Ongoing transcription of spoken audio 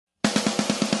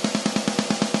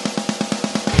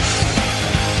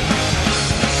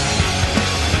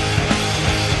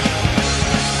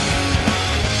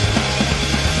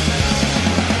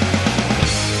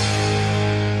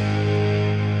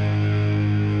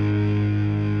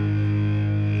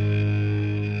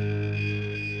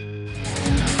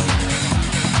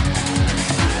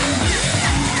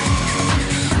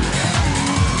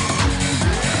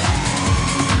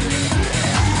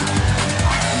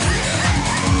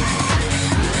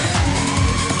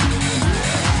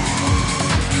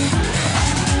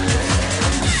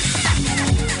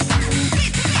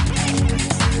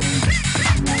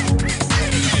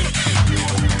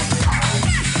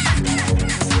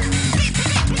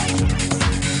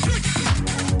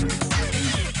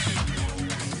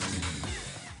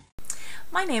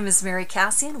My name is Mary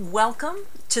Kassian. Welcome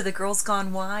to the Girls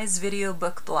Gone Wise video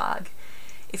book blog.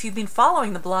 If you've been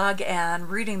following the blog and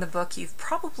reading the book, you've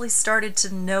probably started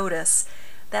to notice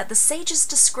that the sage's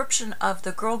description of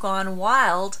the girl gone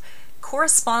wild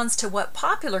corresponds to what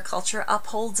popular culture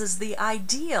upholds as the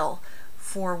ideal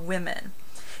for women.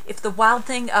 If the wild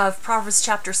thing of Proverbs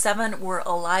chapter 7 were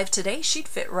alive today, she'd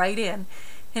fit right in.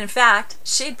 In fact,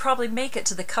 she'd probably make it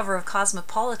to the cover of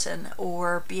Cosmopolitan,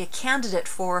 or be a candidate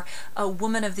for a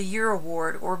Woman of the Year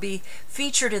award, or be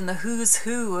featured in the who's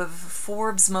who of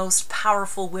Forbes' most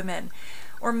powerful women,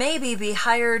 or maybe be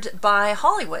hired by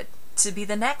Hollywood to be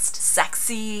the next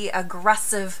sexy,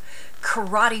 aggressive,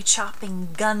 karate-chopping,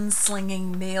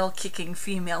 gun-slinging, male-kicking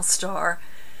female star.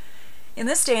 In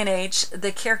this day and age,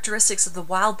 the characteristics of the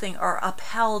wild thing are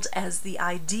upheld as the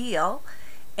ideal,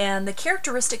 and the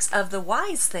characteristics of the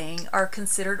wise thing are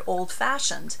considered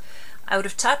old-fashioned, out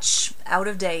of touch, out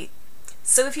of date.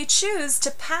 So if you choose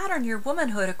to pattern your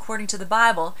womanhood according to the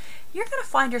Bible, you're going to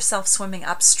find yourself swimming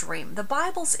upstream. The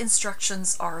Bible's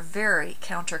instructions are very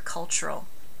countercultural.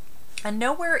 And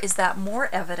nowhere is that more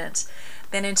evident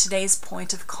than in today's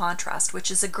point of contrast,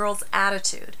 which is a girl's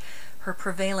attitude, her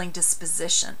prevailing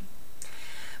disposition.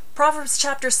 Proverbs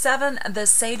chapter 7, the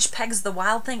sage pegs the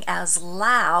wild thing as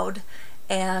loud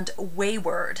and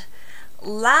wayward.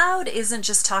 Loud isn't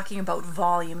just talking about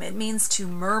volume. It means to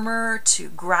murmur, to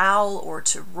growl, or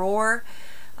to roar.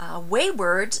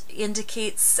 Wayward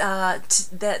indicates that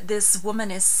this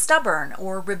woman is stubborn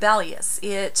or rebellious.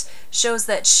 It shows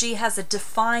that she has a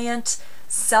defiant,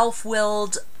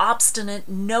 self-willed, obstinate,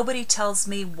 nobody tells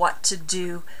me what to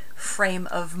do frame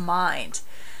of mind.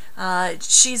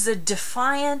 She's a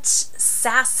defiant,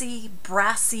 sassy,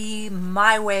 brassy,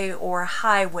 my way or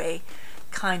highway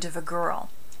kind of a girl.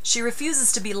 She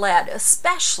refuses to be led,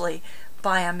 especially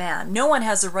by a man. No one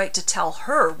has a right to tell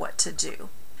her what to do.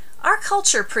 Our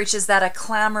culture preaches that a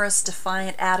clamorous,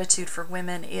 defiant attitude for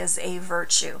women is a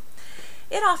virtue.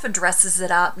 It often dresses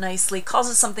it up nicely, calls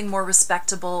it something more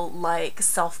respectable like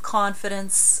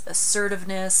self-confidence,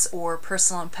 assertiveness, or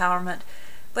personal empowerment,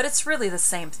 but it's really the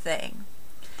same thing.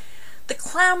 The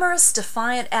clamorous,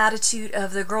 defiant attitude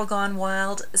of the girl gone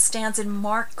wild stands in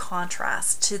marked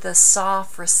contrast to the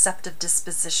soft, receptive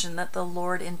disposition that the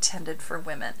Lord intended for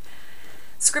women.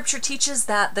 Scripture teaches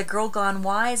that the girl gone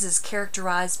wise is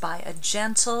characterized by a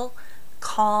gentle,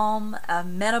 calm,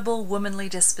 amenable, womanly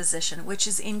disposition, which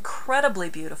is incredibly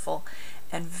beautiful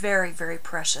and very, very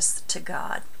precious to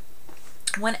God.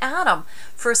 When Adam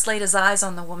first laid his eyes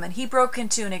on the woman, he broke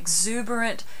into an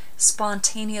exuberant,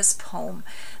 spontaneous poem.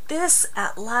 This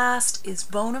at last is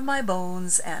bone of my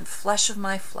bones and flesh of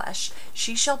my flesh.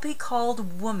 She shall be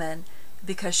called woman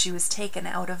because she was taken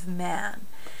out of man.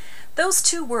 Those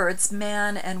two words,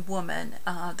 man and woman,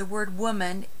 the word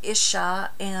woman,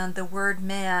 isha, and the word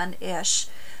man, ish,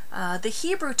 the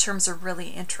Hebrew terms are really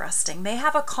interesting. They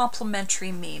have a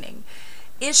complementary meaning.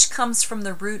 Ish comes from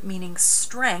the root meaning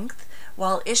strength,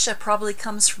 while isha probably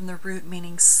comes from the root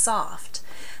meaning soft.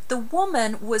 The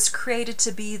woman was created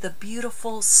to be the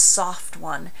beautiful, soft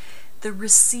one, the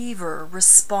receiver,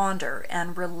 responder,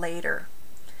 and relator.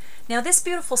 Now, this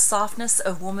beautiful softness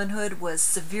of womanhood was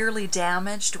severely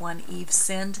damaged when Eve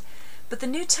sinned, but the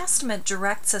New Testament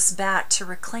directs us back to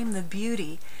reclaim the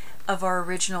beauty of our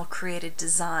original created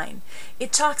design.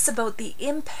 It talks about the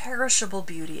imperishable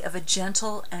beauty of a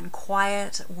gentle and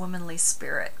quiet, womanly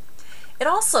spirit. It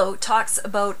also talks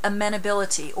about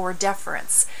amenability or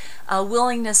deference, a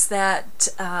willingness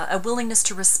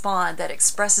to respond that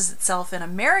expresses itself in a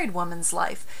married woman's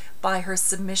life by her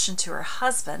submission to her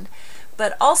husband,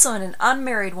 but also in an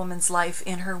unmarried woman's life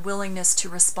in her willingness to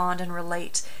respond and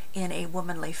relate in a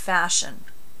womanly fashion.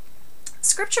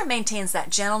 Scripture maintains that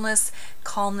gentleness,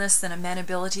 calmness, and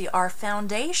amenability are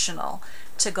foundational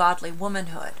to godly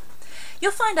womanhood.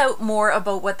 You'll find out more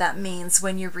about what that means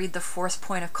when you read the fourth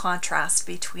point of contrast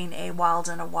between a wild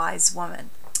and a wise woman.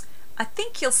 I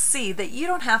think you'll see that you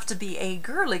don't have to be a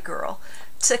girly girl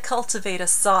to cultivate a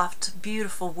soft,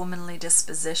 beautiful, womanly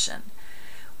disposition.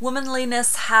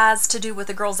 Womanliness has to do with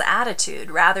a girl's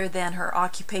attitude rather than her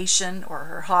occupation or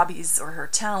her hobbies or her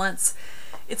talents.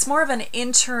 It's more of an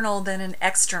internal than an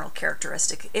external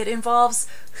characteristic. It involves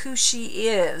who she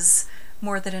is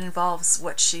more than it involves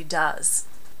what she does.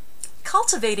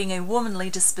 Cultivating a womanly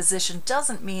disposition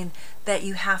doesn't mean that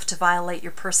you have to violate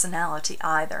your personality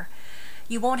either.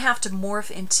 You won't have to morph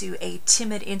into a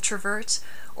timid introvert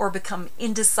or become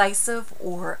indecisive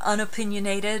or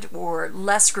unopinionated or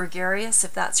less gregarious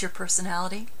if that's your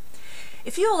personality.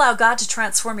 If you allow God to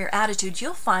transform your attitude,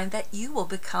 you'll find that you will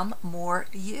become more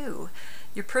you.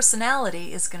 Your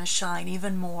personality is going to shine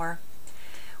even more.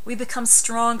 We become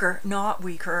stronger, not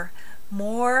weaker,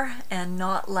 more and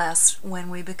not less when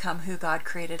we become who God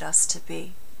created us to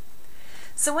be.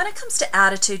 So when it comes to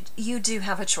attitude, you do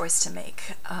have a choice to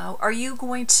make. Are you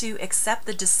going to accept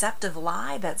the deceptive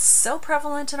lie that's so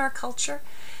prevalent in our culture,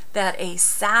 that a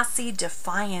sassy,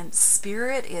 defiant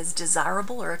spirit is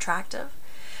desirable or attractive?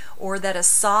 Or that a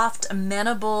soft,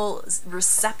 amenable,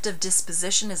 receptive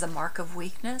disposition is a mark of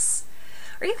weakness?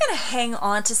 Are you going to hang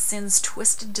on to sin's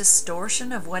twisted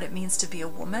distortion of what it means to be a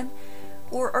woman?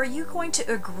 Or are you going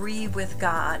to agree with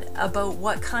God about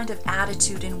what kind of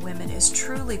attitude in women is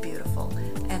truly beautiful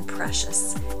and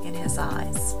precious in His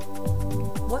eyes?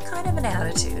 What kind of an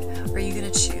attitude are you going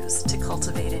to choose to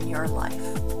cultivate in your life?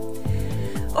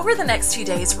 Over the next few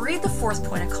days, read the fourth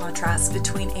point of contrast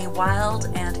between a wild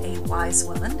and a wise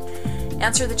woman.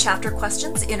 Answer the chapter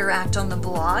questions, interact on the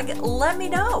blog. Let me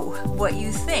know what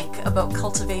you think about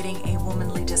cultivating a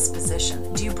womanly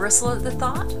disposition. Do you bristle at the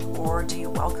thought, or do you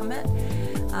welcome it?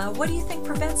 What do you think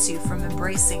prevents you from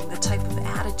embracing the type of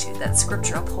attitude that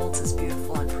Scripture upholds as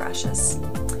beautiful and precious?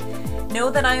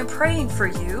 Know that I am praying for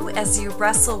you as you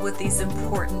wrestle with these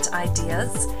important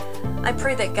ideas. I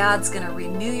pray that God's going to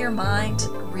renew your mind,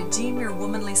 redeem your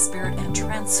womanly spirit, and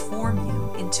transform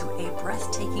you into a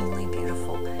breathtakingly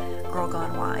beautiful Girl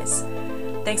Gone Wise.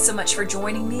 Thanks so much for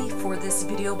joining me for this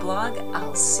video blog.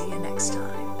 I'll see you next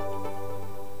time.